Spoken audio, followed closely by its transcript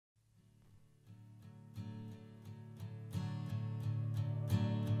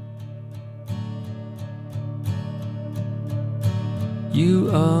You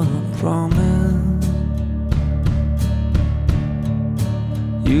are a promise,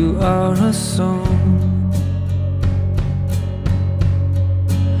 you are a song,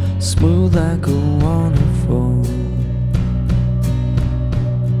 smooth like a waterfall,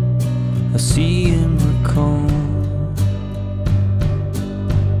 a sea in the calm.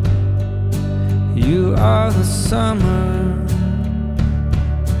 You are the summer,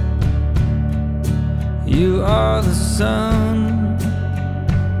 you are the sun,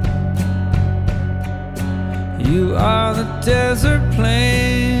 you are the desert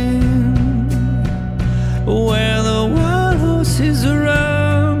plain where the wild horses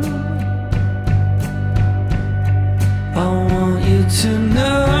run. I want you to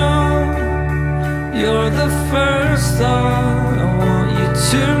know you're the first thought. I want you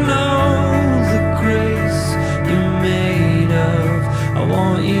to know the grace you're made of. I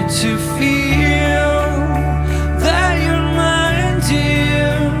want you to feel that you're mine,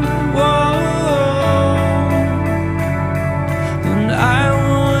 dear. Whoa. And I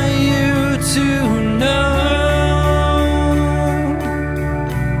want you to know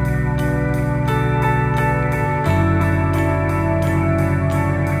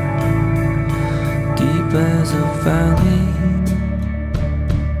deep as a valley,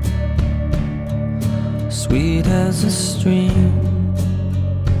 sweet as a stream,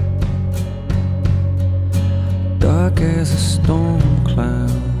 dark as a storm cloud,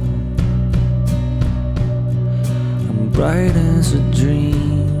 and bright as a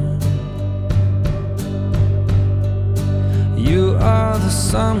dream. You are the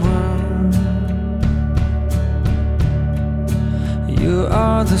summer, you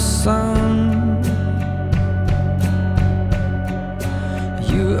are the sun,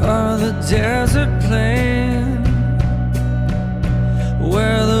 you are the desert plain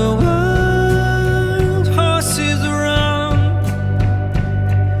where the wild horses run.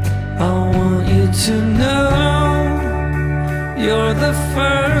 I want you to know you're the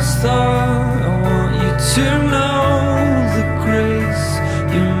first thought. I want you to know the grace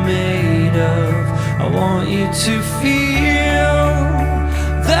you're made of. I want you to feel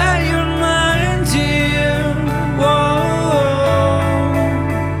that you're mine, dear. Whoa.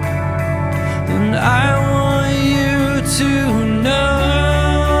 And I want you to know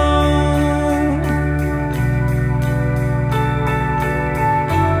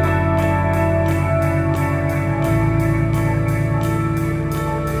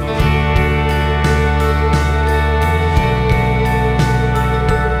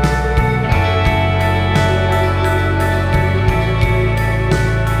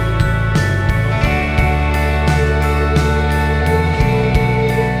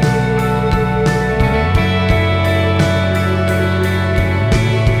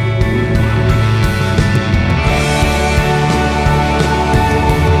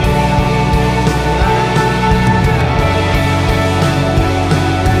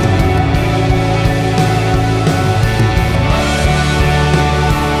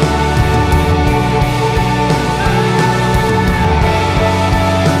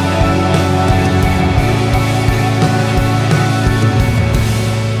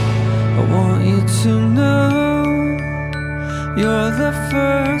you're the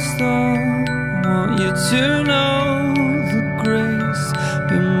first thought. I want you to know the grace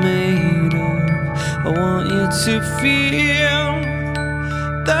you're made of. I want you to feel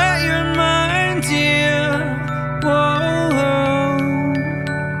that you're mine, dear. Whoa.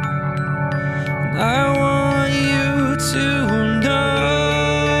 And I want you to know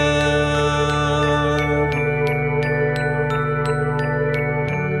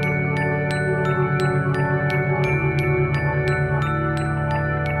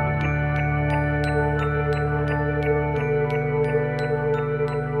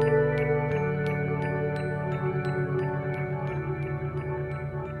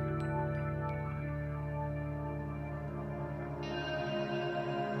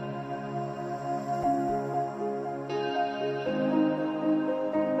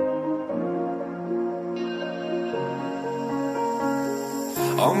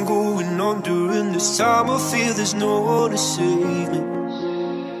I'm going on during this time. I feel there's no one to save me.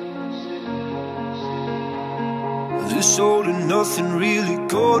 This all and nothing really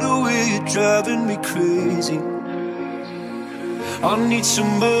got away. You're driving me crazy. I need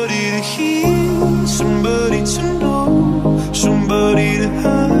somebody to hear, somebody to know, somebody to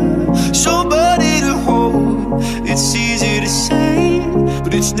have, somebody to hold. It's easy to say,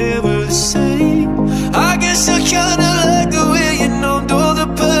 but it's never the same. I guess I kinda like the way you numbed all the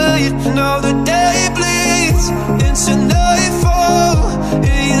pain. Now the day bleeds into nightfall,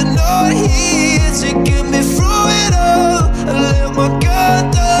 and you're not here to get me through it all. I let my guard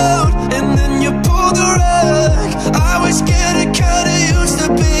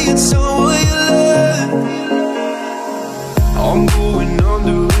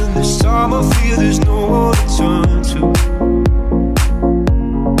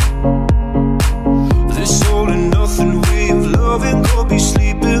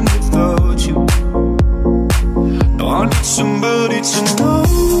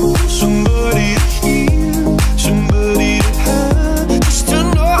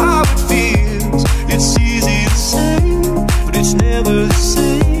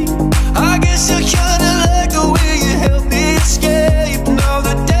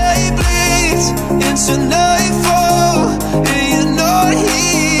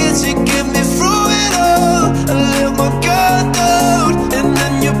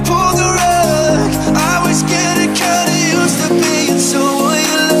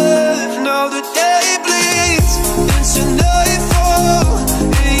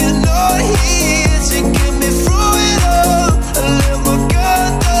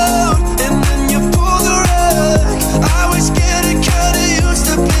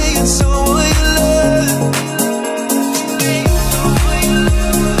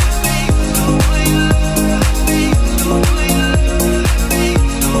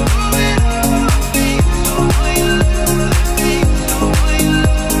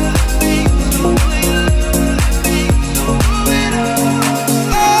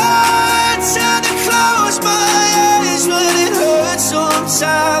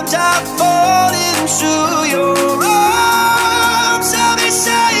times I've fallen into your